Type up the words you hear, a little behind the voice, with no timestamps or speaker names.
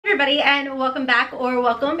everybody, and welcome back, or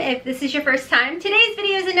welcome if this is your first time. Today's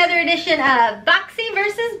video is another edition of Boxy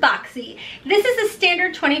versus Boxy. This is a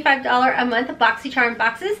standard $25 a month Boxycharm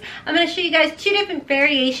boxes. I'm going to show you guys two different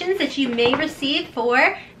variations that you may receive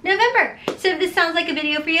for November. So if this sounds like a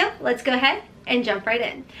video for you, let's go ahead and jump right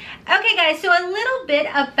in. Okay guys, so a little bit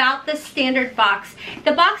about the standard box.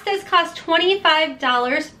 The box does cost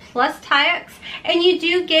 $25 plus tax, and you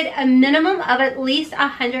do get a minimum of at least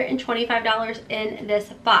 $125 in this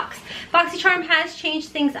box. Boxycharm has changed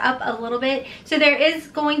things up a little bit, so there is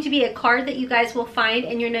going to be a card that you guys will find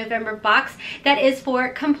in your November box that is for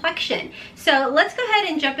complexion. So let's go ahead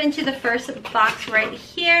and jump into the first box right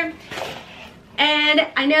here. And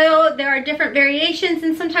I know there are different variations,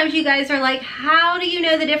 and sometimes you guys are like, how do you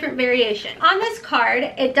know the different variation? On this card,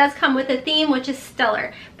 it does come with a theme, which is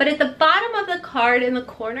stellar. But at the bottom of the card in the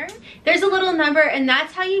corner, there's a little number, and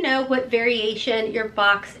that's how you know what variation your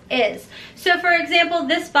box is. So for example,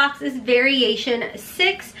 this box is variation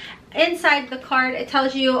 6. Inside the card, it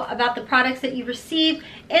tells you about the products that you receive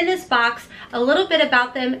in this box, a little bit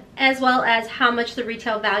about them, as well as how much the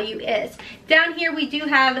retail value is. Down here, we do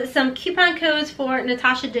have some coupon codes for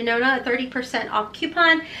Natasha Denona, a 30% off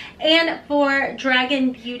coupon, and for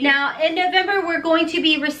Dragon Beauty. Now, in November, we're going to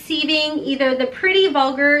be receiving either the Pretty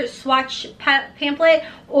Vulgar swatch pamphlet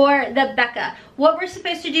or the Becca. What we're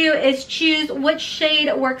supposed to do is choose which shade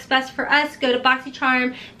works best for us. Go to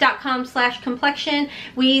boxycharm.com/complexion.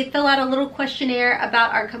 We fill out a little questionnaire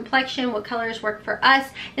about our complexion, what colors work for us,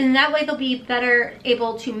 and that way they'll be better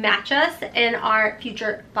able to match us in our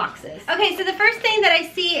future boxes. Okay, so the first thing that I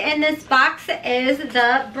see in this box is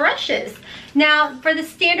the brushes. Now, for the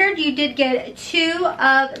standard, you did get 2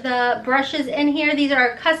 of the brushes in here. These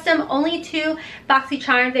are custom only to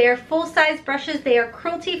Boxycharm. They are full-size brushes. They are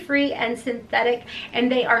cruelty-free and synthetic,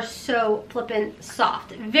 and they are so flippin'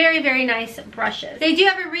 soft. Very, very nice brushes. They do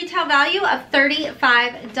have a retail value of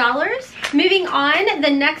 $35. Moving on,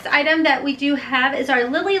 the next item that we do have is our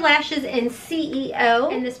Lily Lashes in CEO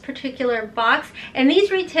in this particular box, and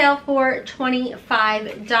these retail for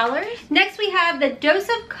 $25. Next, we have the Dose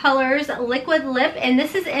of Colors Liquid Lip, and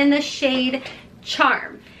this is in the shade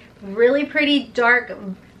Charm. Really pretty, dark,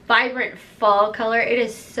 vibrant fall color. It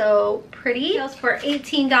is so pretty. It for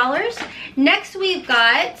 $18. Next, we've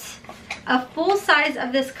got a full size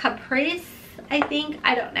of this Caprice, I think.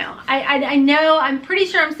 I don't know. I know, I'm pretty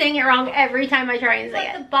sure I'm saying it wrong every time I try and say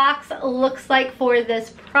it. The box looks like for this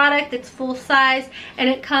product, it's full size, and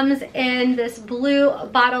it comes in this blue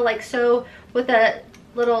bottle like so, with a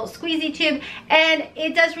little squeezy tube, and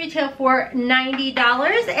it does retail for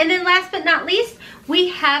 $90. And then last but not least, we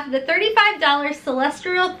have the $35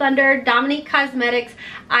 Celestial Thunder Dominique Cosmetics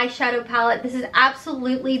eyeshadow palette. This is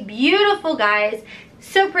absolutely beautiful, guys.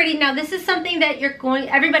 So pretty. Now, this is something that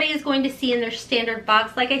everybody is going to see in their standard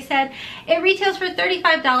box. Like I said, it retails for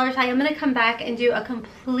 $35. I am going to come back and do a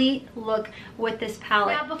complete look with this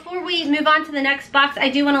palette. Now, before we move on to the next box, I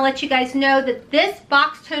do want to let you guys know that this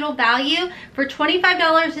box total value for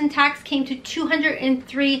 $25 in tax came to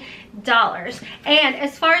 $203. And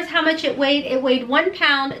as far as how much it weighed 1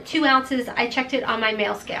 pound, 2 ounces. I checked it on my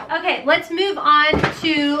mail scale. Okay, let's move on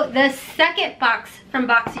to the second box from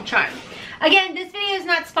Boxycharm. Again, this video is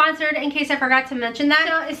not sponsored, in case I forgot to mention that.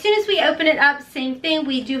 So as soon as we open it up, same thing,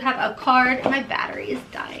 we do have a card. My battery is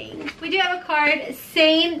dying. We do have a card,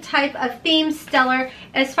 same type of theme, stellar.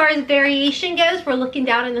 As far as variation goes, we're looking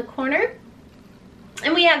down in the corner,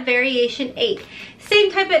 and we have variation 8. Same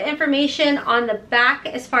type of information on the back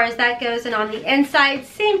as far as that goes, and on the inside,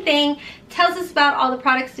 same thing. Tells us about all the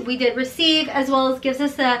products that we did receive, as well as gives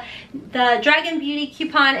us the Dragon Beauty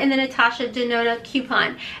coupon and the Natasha Denona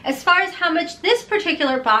coupon. As far as how much this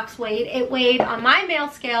particular box weighed, it weighed on my mail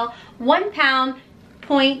scale 1 pound,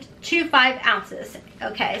 0.25 ounces.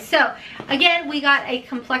 Okay, so again, we got a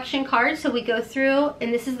complexion card, so we go through,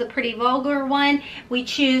 and this is the Pretty Vulgar one. We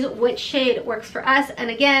choose which shade works for us, and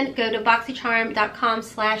again, go to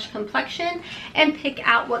boxycharm.com/complexion and pick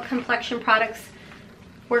out what complexion products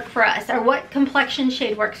work for us, or what complexion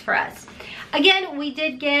shade works for us. Again, we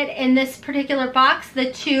did get in this particular box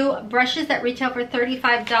the 2 brushes that retail for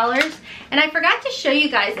 $35, and I forgot to show you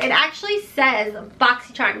guys, it actually says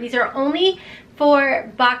Boxycharm. These are only for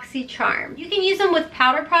Boxycharm. You can use them with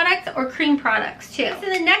powder products or cream products too. So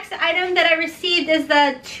the next item that I received is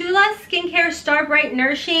the Tula Skincare Star Bright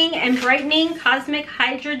Nourishing and Brightening Cosmic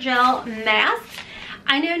Hydrogel Mask.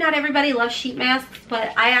 I know not everybody loves sheet masks,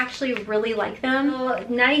 but I actually really like them. Oh,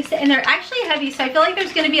 nice, and they're actually heavy, so I feel like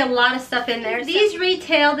there's going to be a lot of stuff in there. These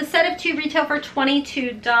retail, the set of 2 retail for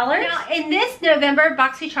 $22. Now, in this November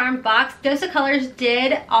Boxycharm box, Dose of Colors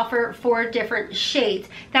did offer 4 different shades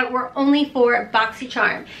that were only for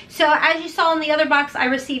Boxycharm. So as you saw in the other box, I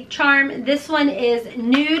received Charm. This one is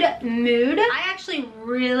Nude Mood. I actually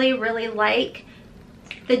really like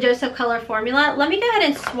the Dose of Color formula. Let me go ahead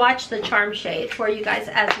and swatch the Charm shade for you guys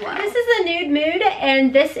as well. This is the Nude Mood,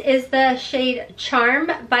 and this is the shade Charm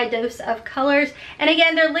by Dose of Colors. And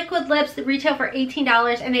again, they're liquid lips that retail for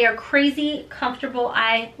 $18, and they are crazy comfortable.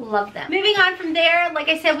 I love them. Moving on from there, like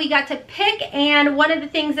I said, we got to pick, and one of the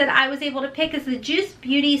things that I was able to pick is the Juice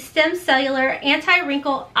Beauty Stem Cellular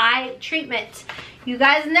Anti-Wrinkle Eye Treatment. You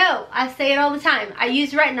guys know, I say it all the time, I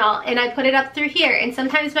use retinol and I put it up through here, and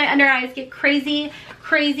sometimes my under eyes get crazy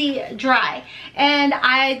dry, and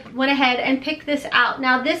I went ahead and picked this out.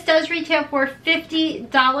 Now this does retail for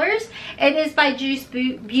 $50. It is by Juice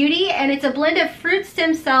Beauty, and it's a blend of fruit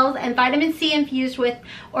stem cells and vitamin C infused with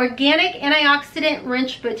organic antioxidant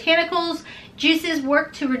rich botanicals. Juices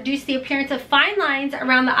work to reduce the appearance of fine lines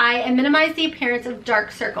around the eye and minimize the appearance of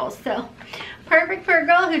dark circles. So perfect for a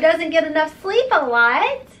girl who doesn't get enough sleep a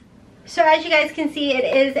lot. So as you guys can see, it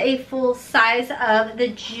is a full size of the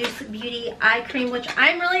Juice Beauty eye cream, which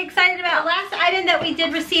I'm really excited about. The last item that we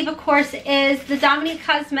did receive, of course, is the Dominique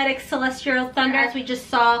Cosmetics Celestial Thunder. As we just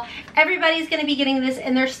saw, everybody's going to be getting this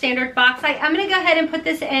in their standard box. I'm going to go ahead and put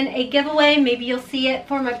this in a giveaway. Maybe you'll see it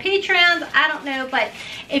for my Patreons. I don't know, but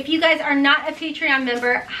if you guys are not a Patreon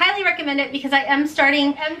member, highly recommend it, because I'm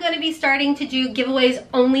going to be starting to do giveaways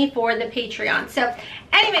only for the Patreon. So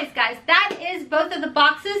anyways, guys, that is both of the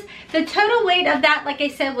boxes. The total weight of that, like I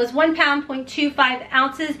said, was 1 pound, 0.25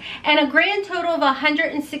 ounces, and a grand total of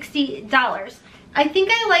 $160. I think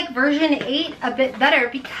I like version 8 a bit better,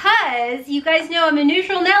 because you guys know I'm a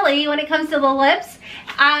neutral Nelly when it comes to the lips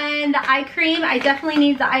and the eye cream. I definitely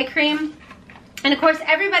need the eye cream. And of course,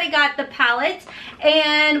 everybody got the palette.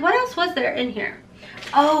 And what else was there in here?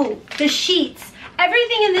 Oh, the sheets.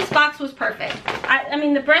 Everything in this box was perfect. I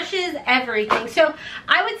mean, the brushes, everything. So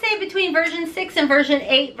I would say between version 6 and version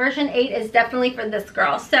 8 is definitely for this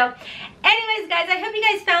girl. So anyways, guys, I hope you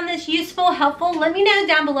guys found this useful, helpful. Let me know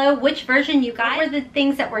down below which version you got. What were the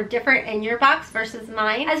things that were different in your box versus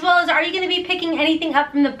mine? As well as, are you going to be picking anything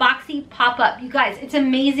up from the Boxy pop-up? You guys, it's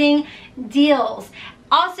amazing deals.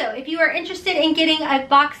 Also, if you are interested in getting a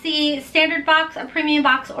Boxy standard box, a premium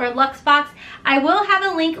box, or a luxe box, I will have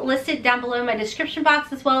a link listed down below in my description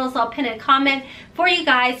box, as well as I'll pin a comment for you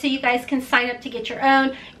guys so you guys can sign up to get your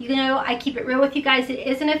own. You know, I keep it real with you guys. It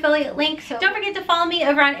is an affiliate link, so don't forget to follow me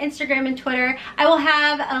over on Instagram and Twitter. I will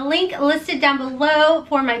have a link listed down below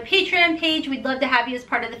for my Patreon page. We'd love to have you as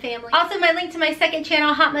part of the family. Also, my link to my second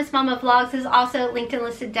channel, Hotmess Mama Vlogs, is also linked and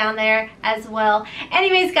listed down there as well.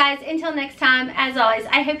 Anyways, guys, until next time, as always,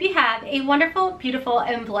 I hope you have a wonderful, beautiful,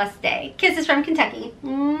 and blessed day. Kisses from Kentucky.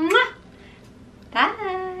 Mwah!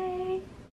 Bye.